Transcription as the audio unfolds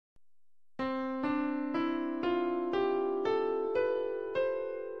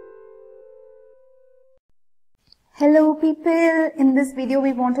Hello people, in this video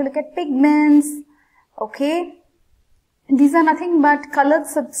we want to look at pigments. Okay, these are nothing but colored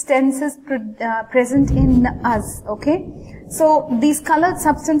substances present in us. Okay, so these colored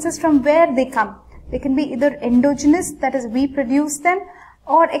substances, from where they come? They can be either endogenous, that is we produce them,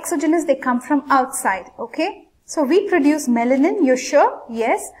 or exogenous, they come from outside. Okay, so we produce melanin, you're sure?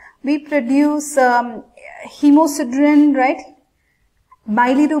 Yes. We produce hemosiderin, right?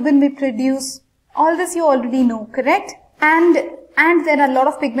 Bilirubin we produce. All this you already know, correct? And there are a lot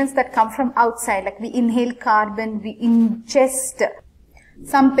of pigments that come from outside, like we inhale carbon, we ingest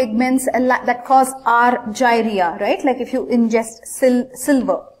some pigments that cause argyria, right? Like if you ingest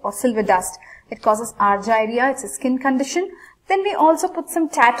silver or silver dust, it causes argyria, it's a skin condition. Then we also put some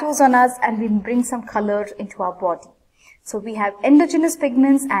tattoos on us and we bring some color into our body. So we have endogenous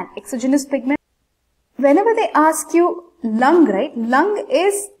pigments and exogenous pigments. Whenever they ask you lung, right? Lung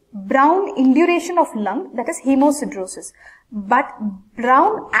is brown induration of lung, that is hemosiderosis. But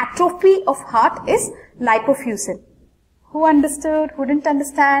brown atrophy of heart is lipofuscin. Who understood? Who didn't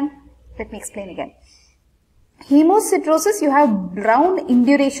understand? Let me explain again. Hemosiderosis, you have brown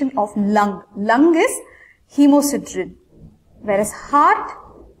induration of lung. Lung is hemosiderin. Whereas heart,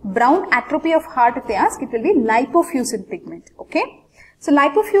 brown atrophy of heart, if they ask, it will be lipofuscin pigment. Okay? So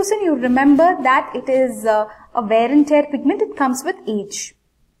lipofuscin, you remember that it is a wear and tear pigment. It comes with age.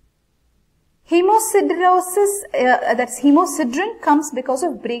 Hemosiderosis, that's hemosiderin, comes because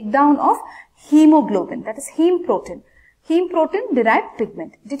of breakdown of hemoglobin, that is heme protein. Heme protein derived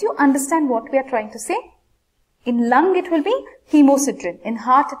pigment. Did you understand what we are trying to say? In lung it will be hemosiderin, in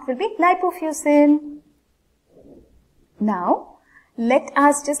heart it will be lipofuscin. Now, let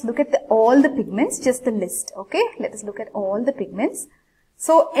us just look at all the pigments, just the list, okay? Let us look at all the pigments.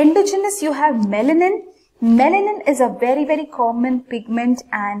 So, endogenous, you have melanin. Melanin is a very, very common pigment,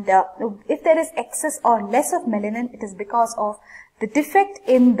 and if there is excess or less of melanin, it is because of the defect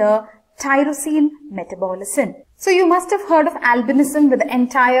in the tyrosine metabolism. So you must have heard of albinism, where the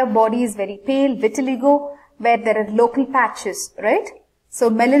entire body is very pale, vitiligo, where there are local patches, right? So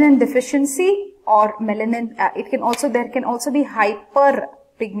melanin deficiency or melanin, there can also be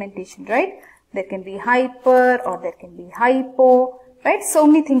hyperpigmentation, right? There can be hyper or there can be hypo, right? So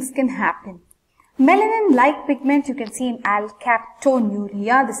many things can happen. Melanin-like pigment you can see in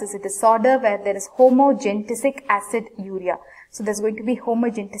alkaptonuria. This is a disorder where there is homogenesic acid urea. So there's going to be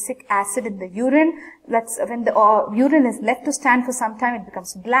homogenesic acid in the urine. That's when the urine is left to stand for some time, it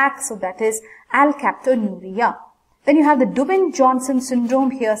becomes black. So that is alkaptonuria. Then you have the Dubin-Johnson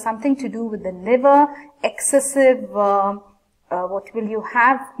syndrome here, something to do with the liver, excessive, what will you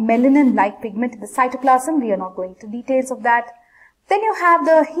have? Melanin-like pigment in the cytoplasm. We are not going into details of that. Then you have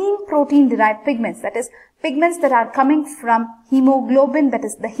the heme protein derived pigments, that is pigments that are coming from hemoglobin, that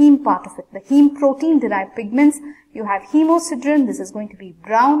is the heme part of it. The heme protein derived pigments, you have hemosiderin, this is going to be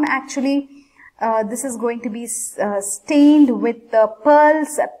brown actually. This is going to be stained with the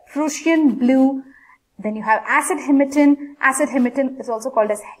pearls, Prussian blue. Then you have acid hemetin. Acid hemetin is also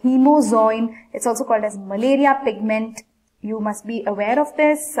called as hemozoin. It's also called as malaria pigment. You must be aware of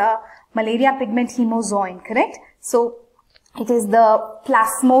this. Malaria pigment hemozoin, correct? So it is the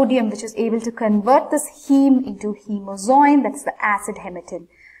plasmodium which is able to convert this heme into hemozoin. That's the acid hemetin.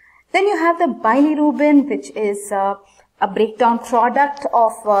 Then you have the bilirubin, which is a breakdown product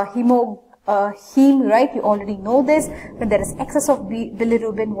of heme, right? You already know this. When there is excess of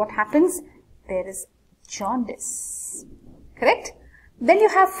bilirubin, what happens? There is jaundice. Correct? Then you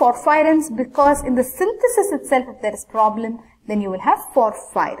have porphyrins, because in the synthesis itself, if there is problem, then you will have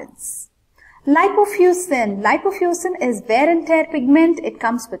porphyrins. Lipofuscin. Lipofuscin is wear and tear pigment. It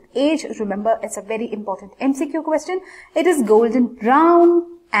comes with age. Remember, it's a very important MCQ question. It is golden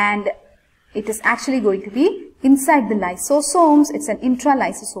brown and it is actually going to be inside the lysosomes. It's an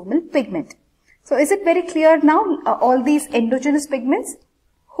intralysosomal pigment. So is it very clear now, all these endogenous pigments?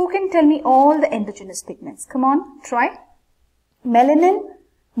 Who can tell me all the endogenous pigments? Come on, try. Melanin,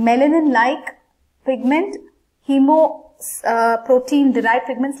 melanin-like pigment, protein derived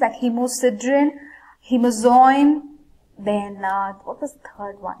pigments like hemosiderin, hemozoin, then what was the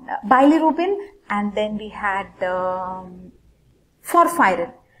third one? Bilirubin, and then we had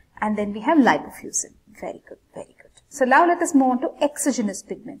porphyrin, and then we have lipofuscin. Very good, very good. So now let us move on to exogenous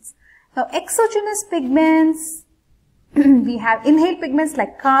pigments. Now exogenous pigments, we have inhaled pigments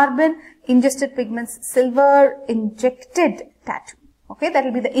like carbon, ingested pigments, silver, injected tattoo. Okay, that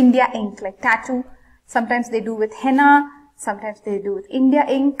will be the India ink, like tattoo. Sometimes they do with henna, sometimes they do with India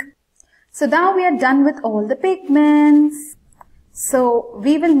ink. So now we are done with all the pigments. So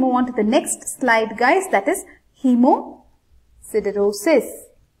we will move on to the next slide, guys, that is hemosiderosis.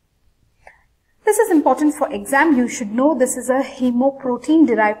 This is important for exam. You should know this is a hemoprotein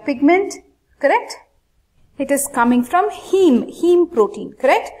derived pigment, correct? It is coming from heme protein,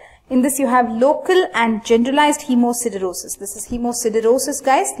 correct? In this you have local and generalized hemosiderosis. This is hemosiderosis,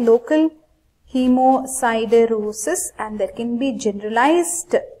 guys, local hemosiderosis, and there can be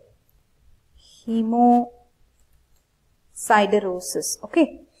generalized hemosiderosis,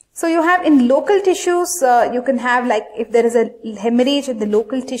 okay? So you have in local tissues, you can have like if there is a hemorrhage in the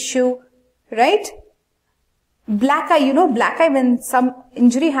local tissue, right? Black eye, you know, black eye, when some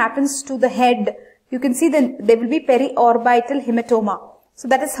injury happens to the head, you can see then there will be periorbital hematoma. So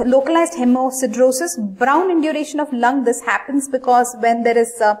that is localized hemosiderosis. Brown induration of lung, this happens because when there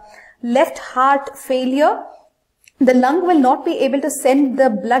is left heart failure, the lung will not be able to send the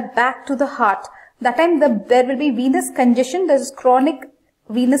blood back to the heart. That time there will be venous congestion. There is chronic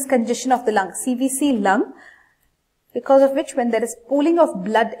venous congestion of the lung, CVC lung, because of which when there is pooling of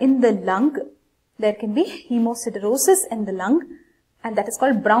blood in the lung, there can be hemosiderosis in the lung, and that is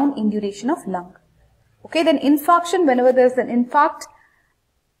called brown induration of lung. Okay, then infarction, whenever there is an infarct,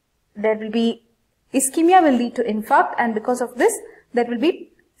 there will be ischemia will lead to infarct, and because of this, there will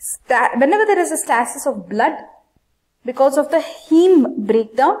be, whenever there is a stasis of blood, because of the heme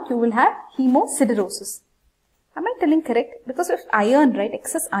breakdown, you will have hemosiderosis. Am I telling correct? Because of iron, right?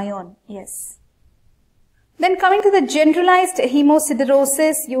 Excess iron. Yes. Then coming to the generalized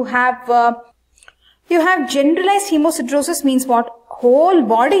hemosiderosis, you have generalized hemosiderosis means what? Whole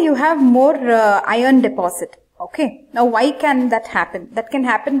body you have more iron deposit. Okay. Now why can that happen? That can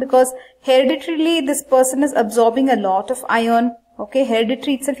happen because hereditarily this person is absorbing a lot of iron. Okay.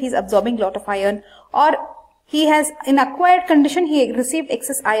 Hereditary itself he is absorbing a lot of iron, or he has in acquired condition he received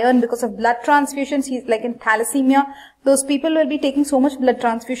excess iron because of blood transfusions. He's like in thalassemia. Those people will be taking so much blood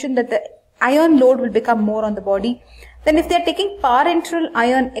transfusion that the iron load will become more on the body. Then if they are taking parenteral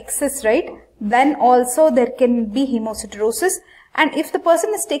iron excess, right, then also there can be hemosiderosis. And if the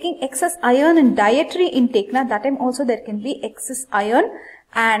person is taking excess iron in dietary intake, now that time also there can be excess iron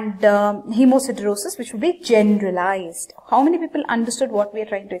and hemosiderosis, which will be generalized. How many people understood what we are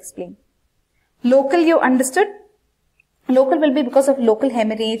trying to explain? Local you understood? Local will be because of local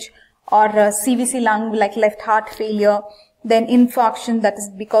hemorrhage or CVC lung, like left heart failure. Then infarction, that is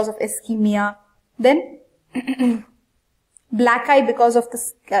because of ischemia. Then black eye because of the,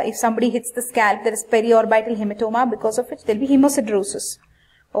 if somebody hits the scalp, there is periorbital hematoma, because of which there will be hemosiderosis.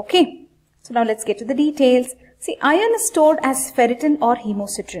 Okay. So now let's get to the details. See, iron is stored as ferritin or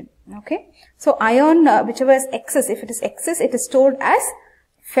hemosiderin. Okay. So iron, whichever is excess, if it is excess, it is stored as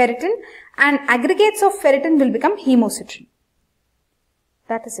ferritin, and aggregates of ferritin will become hemosiderin.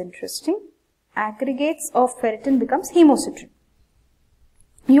 That is interesting. Aggregates of ferritin becomes hemosiderin.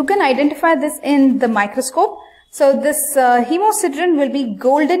 You can identify this in the microscope. So this hemosiderin will be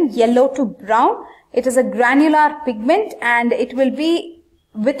golden yellow to brown. It is a granular pigment, and it will be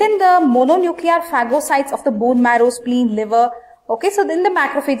within the mononuclear phagocytes of the bone marrow, spleen, liver. Okay, so in the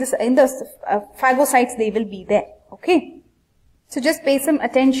macrophages, in the phagocytes, they will be there. Okay. So just pay some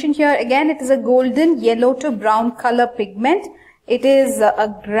attention here. Again, it is a golden yellow to brown color pigment. It is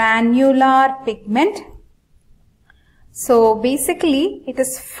a granular pigment. So basically, it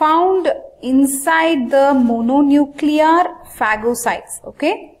is found inside the mononuclear phagocytes.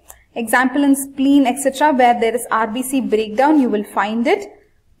 Okay. Example in spleen, etc., where there is RBC breakdown, you will find it.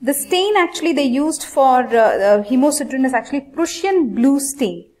 The stain actually they used for hemosiderin is actually Prussian blue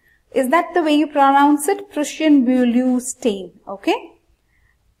stain. Is that the way you pronounce it? Prussian blue stain. Okay.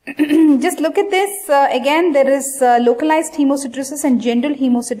 Just look at this. Again, there is localized hemosiderosis and general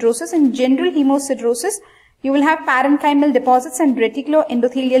hemosiderosis. In general hemosiderosis, you will have parenchymal deposits and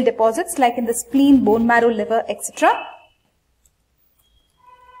reticuloendothelial deposits like in the spleen, bone marrow, liver, etc.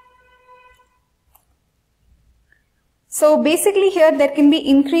 So basically here there can be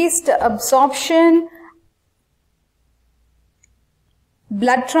increased absorption,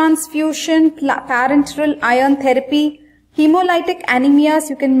 blood transfusion, parenteral iron therapy, hemolytic anemias.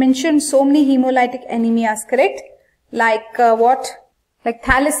 You can mention so many hemolytic anemias, correct? Like what? Like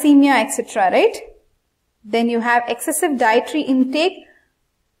thalassemia, etc., right? Then you have excessive dietary intake.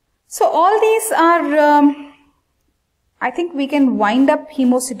 So all these are, I think we can wind up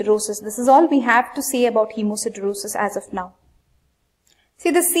hemosiderosis. This is all we have to say about hemosiderosis as of now.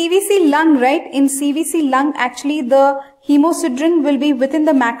 See the CVC lung, right? In CVC lung, actually the hemosiderin will be within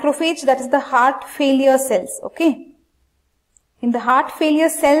the macrophage, that is the heart failure cells, okay? In the heart failure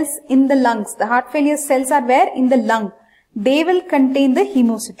cells in the lungs, the heart failure cells are where? In the lung. They will contain the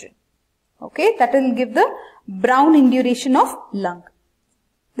hemosiderin, okay? That will give the brown induration of lung.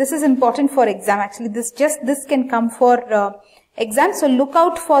 This is important for exam. Actually, this can come for exam. So look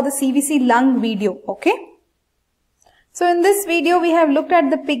out for the CVC lung video. Okay. So in this video, we have looked at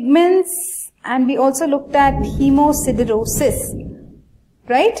the pigments and we also looked at hemosiderosis,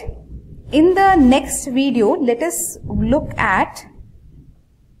 right? In the next video, let us look at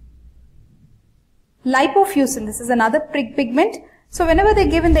lipofuscin. This is another pigment. So whenever they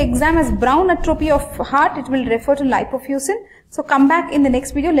give in the exam as brown atrophy of heart, it will refer to lipofuscin. So come back in the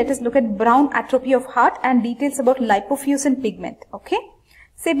next video. Let us look at brown atrophy of heart and details about lipofuscin pigment. Okay.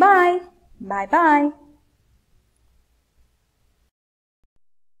 Say bye. Bye bye.